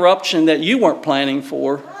an interruption that you weren't planning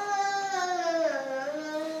for.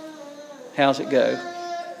 How's it go?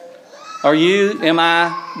 Am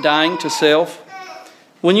I dying to self?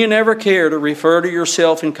 When you never care to refer to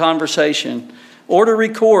yourself in conversation, or to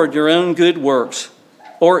record your own good works,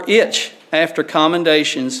 or itch after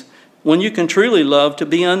commendations, when you can truly love to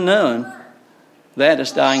be unknown, that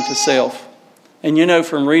is dying to self. And you know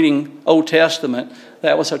from reading Old Testament,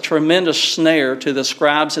 that was a tremendous snare to the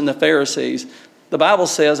scribes and the Pharisees. The Bible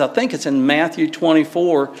says, I think it's in Matthew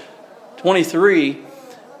 23,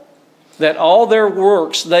 that all their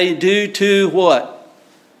works they do to what?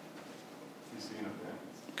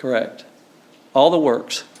 Correct. all the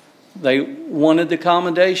works. They wanted the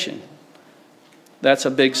commendation. That's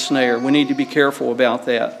a big snare. We need to be careful about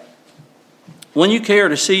that. When you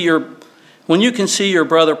can see your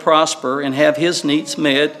brother prosper and have his needs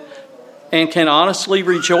met, and can honestly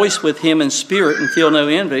rejoice with him in spirit and feel no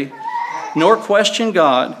envy, nor question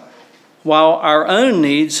God, while our own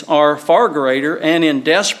needs are far greater and in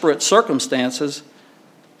desperate circumstances,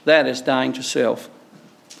 that is dying to self.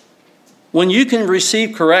 When you can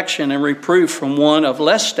receive correction and reproof from one of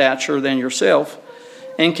less stature than yourself,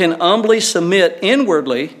 and can humbly submit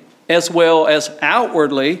inwardly as well as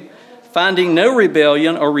outwardly, finding no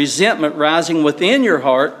rebellion or resentment rising within your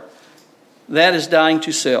heart, that is dying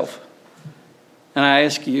to self. And I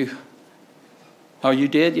ask you, are you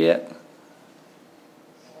dead yet?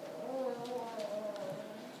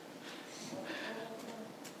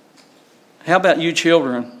 How about you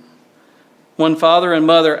children? When father and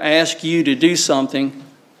mother ask you to do something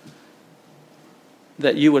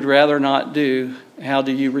that you would rather not do, how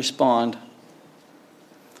do you respond?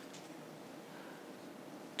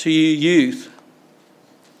 To you youth,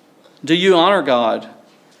 do you honor God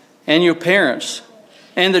and your parents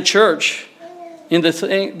and the church in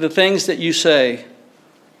the things that you say,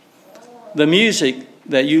 the music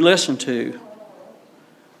that you listen to,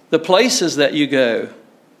 the places that you go,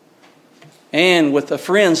 and with the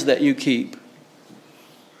friends that you keep?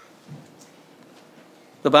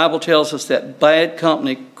 The Bible tells us that bad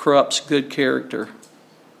company corrupts good character.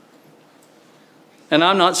 And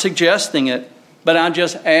I'm not suggesting it, but I'm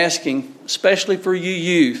just asking, especially for you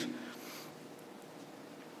youth,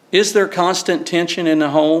 is there constant tension in the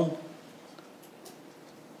home?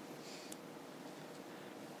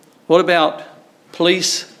 What about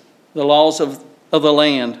police, the laws of the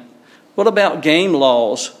land? What about game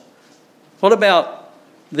laws? What about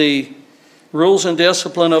the rules and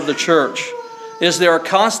discipline of the church? Is there a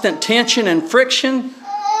constant tension and friction,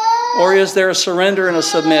 or is there a surrender and a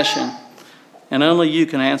submission? And only you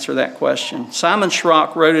can answer that question. Simon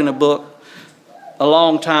Schrock wrote in a book a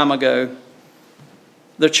long time ago,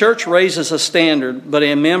 the church raises a standard, but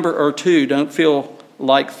a member or two don't feel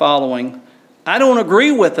like following. I don't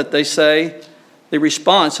agree with it, they say. The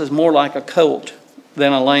response is more like a colt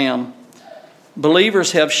than a lamb.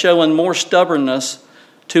 Believers have shown more stubbornness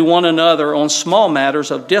to one another on small matters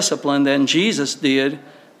of discipline than Jesus did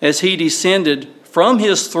as he descended from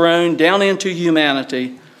his throne down into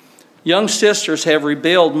humanity. Young sisters have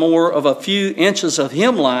rebelled more of a few inches of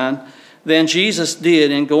hemline than Jesus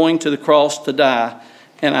did in going to the cross to die.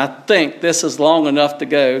 And I think this is long enough to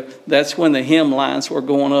go. That's when the hemlines were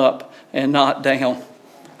going up and not down.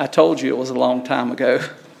 I told you it was a long time ago.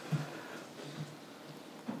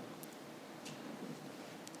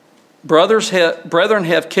 Brethren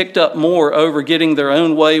have kicked up more over getting their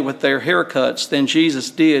own way with their haircuts than Jesus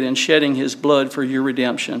did in shedding his blood for your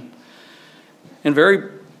redemption. And very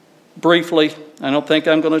briefly, I don't think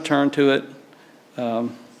I'm going to turn to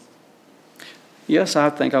it. Yes, I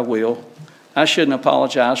think I will. I shouldn't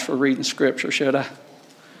apologize for reading Scripture, should I?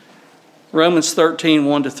 Romans 13,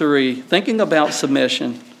 1-3. Thinking about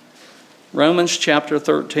submission. Romans chapter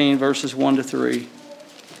 13, verses 1-3.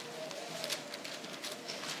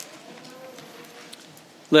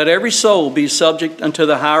 Let every soul be subject unto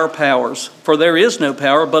the higher powers, for there is no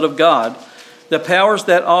power but of God. The powers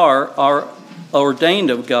that are ordained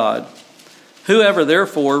of God. Whoever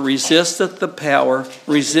therefore resisteth the power,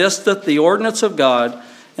 resisteth the ordinance of God,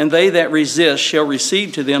 and they that resist shall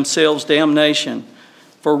receive to themselves damnation.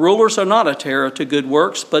 For rulers are not a terror to good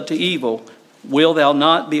works, but to evil. Wilt thou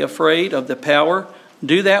not be afraid of the power?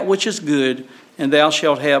 Do that which is good, and thou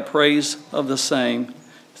shalt have praise of the same.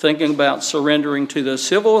 Thinking about surrendering to the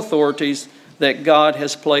civil authorities that God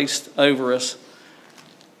has placed over us.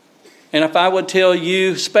 And if I would tell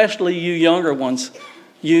you, especially you younger ones,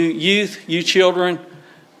 you youth, you children,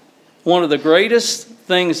 one of the greatest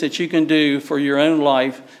things that you can do for your own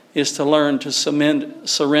life is to learn to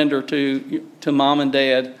surrender to mom and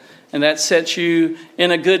dad. And that sets you in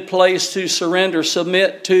a good place to surrender,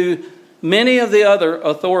 submit to many of the other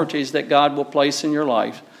authorities that God will place in your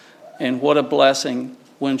life. And what a blessing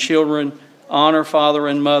when children honor father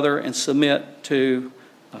and mother and submit to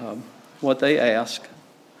what they ask.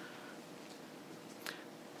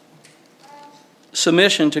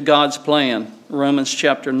 Submission to God's plan. Romans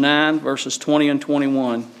chapter 9, verses 20 and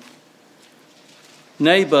 21.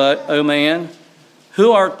 Nay, but, O man,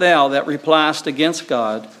 who art thou that repliest against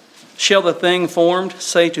God? Shall the thing formed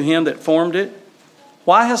say to him that formed it,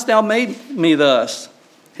 why hast thou made me thus?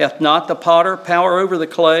 Hath not the potter power over the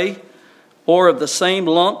clay, or of the same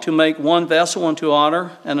lump to make one vessel unto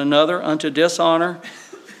honor and another unto dishonor?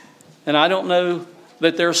 And I don't know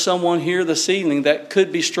that there's someone here this evening that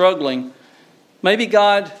could be struggling. Maybe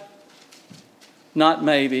God, not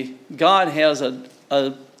maybe, God has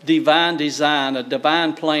a divine design, a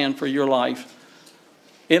divine plan for your life.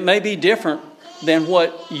 It may be different than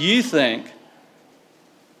what you think,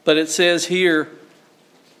 but it says here,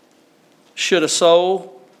 should a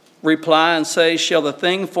soul reply and say, shall the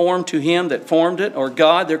thing formed to him that formed it, or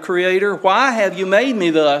God, their creator? Why have you made me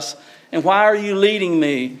thus, and why are you leading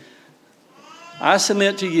me? I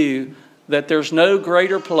submit to you that there's no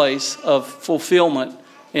greater place of fulfillment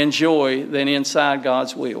and joy than inside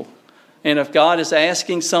God's will. And if God is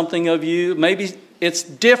asking something of you, maybe it's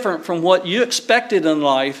different from what you expected in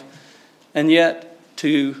life, and yet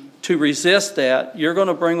to resist that, you're going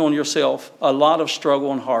to bring on yourself a lot of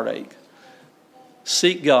struggle and heartache.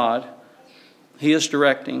 Seek God. He is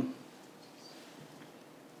directing.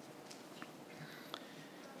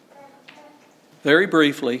 Very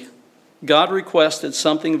briefly, God requested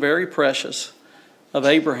something very precious of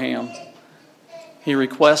Abraham. He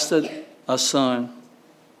requested a son.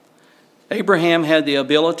 Abraham had the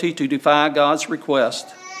ability to defy God's request.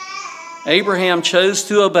 Abraham chose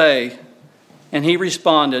to obey, and he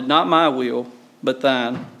responded, not my will, but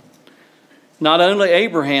thine. Not only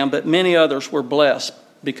Abraham, but many others were blessed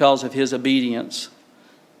because of his obedience.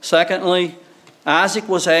 Secondly, Isaac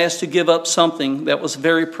was asked to give up something that was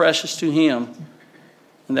very precious to him,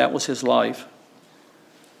 and that was his life.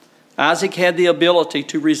 Isaac had the ability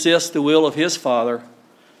to resist the will of his father.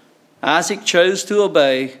 Isaac chose to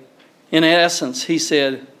obey. In essence, he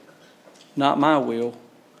said, not my will,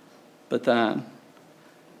 but thine.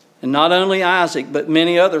 And not only Isaac, but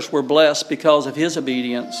many others were blessed because of his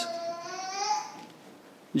obedience.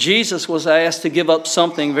 Jesus was asked to give up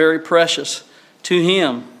something very precious to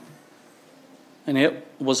him, and it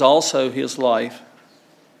was also his life.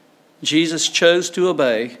 Jesus chose to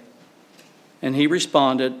obey, and he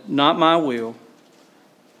responded, not my will,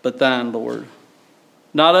 but thine, Lord.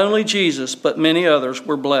 Not only Jesus, but many others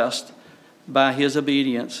were blessed by his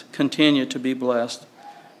obedience, continue to be blessed.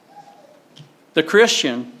 The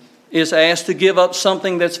Christian is asked to give up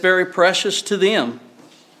something that's very precious to them,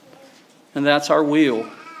 and that's our will.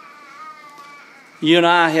 You and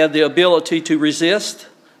I have the ability to resist,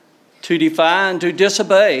 to defy, and to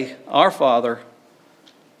disobey our Father.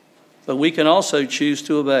 But we can also choose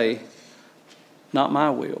to obey, not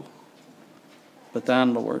my will, but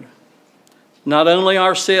thine, Lord. Not only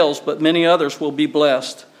ourselves, but many others will be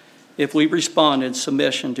blessed if we respond in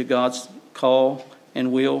submission to God's call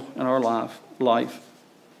and will in our life.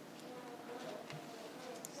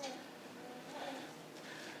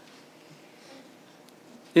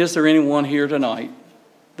 Is there anyone here tonight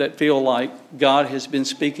that feel like God has been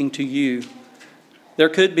speaking to you? There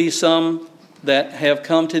could be some that have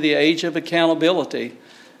come to the age of accountability,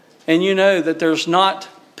 and you know that there's not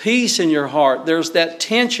peace in your heart. There's that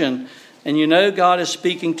tension, and you know God is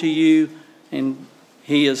speaking to you, and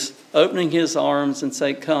he is opening his arms and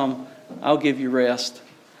say, come, I'll give you rest.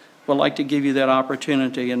 I'd like to give you that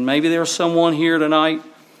opportunity. And maybe there's someone here tonight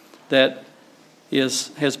that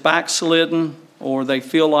has backslidden, or they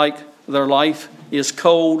feel like their life is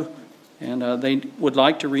cold, and they would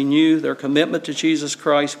like to renew their commitment to Jesus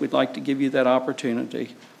Christ. We'd like to give you that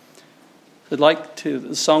opportunity. I'd like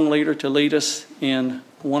the song leader to lead us in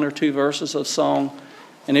one or two verses of song.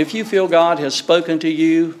 And if you feel God has spoken to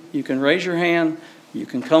you, you can raise your hand. You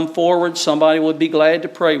can come forward. Somebody would be glad to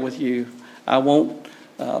pray with you. I won't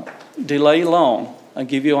delay long. I'll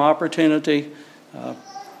give you an opportunity.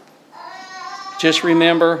 Just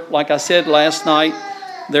remember, like I said last night,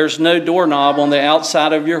 there's no doorknob on the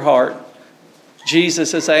outside of your heart.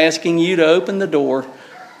 Jesus is asking you to open the door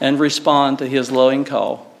and respond to his loving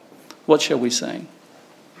call. What shall we sing?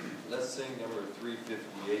 Let's sing number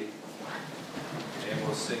 358, and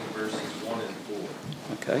we'll sing verses 1 and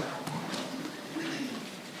 4. Okay.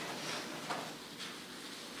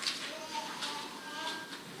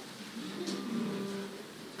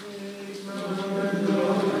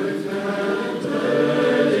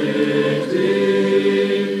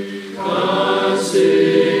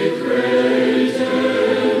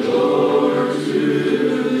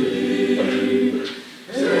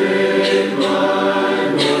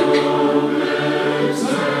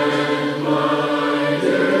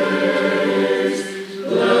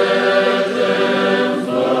 Let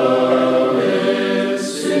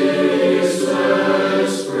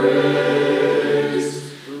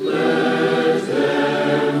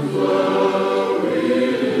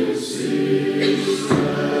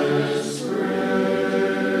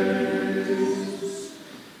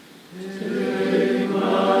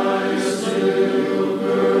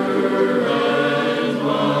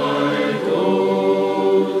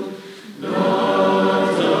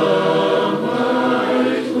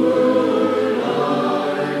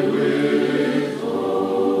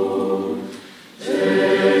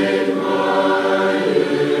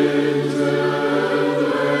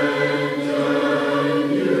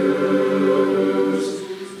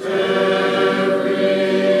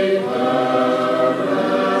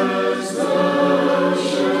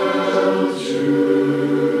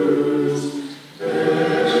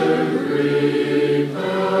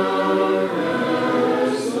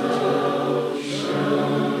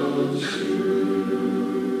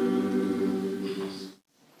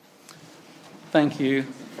Thank you.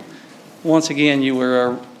 Once again, you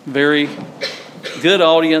were a very good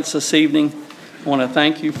audience this evening. I want to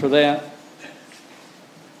thank you for that.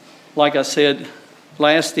 Like I said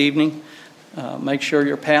last evening, make sure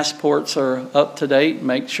your passports are up to date.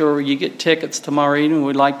 Make sure you get tickets tomorrow evening.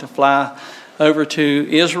 We'd like to fly over to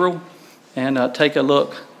Israel and take a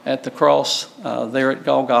look at the cross there at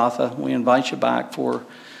Golgotha. We invite you back for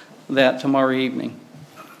that tomorrow evening.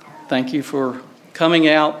 Thank you for coming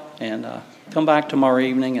out, and come back tomorrow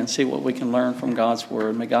evening and see what we can learn from God's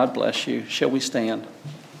Word. May God bless you. Shall we stand?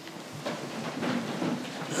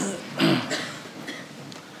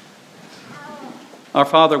 Our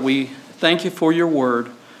Father, we thank you for your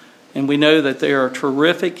Word, and we know that there are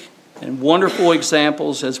terrific and wonderful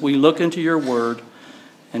examples as we look into your Word.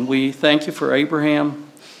 And we thank you for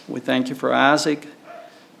Abraham. We thank you for Isaac.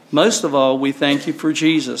 Most of all, we thank you for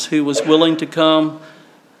Jesus, who was willing to come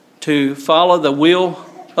to follow the will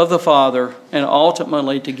of the Father and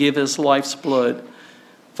ultimately to give his life's blood.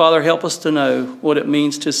 Father, help us to know what it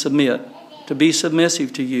means to submit, to be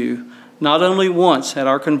submissive to you, not only once at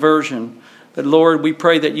our conversion, but Lord, we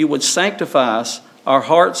pray that you would sanctify us, our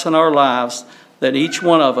hearts and our lives, that each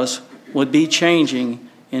one of us would be changing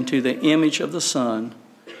into the image of the Son.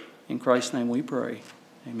 In Christ's name we pray.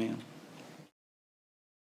 Amen.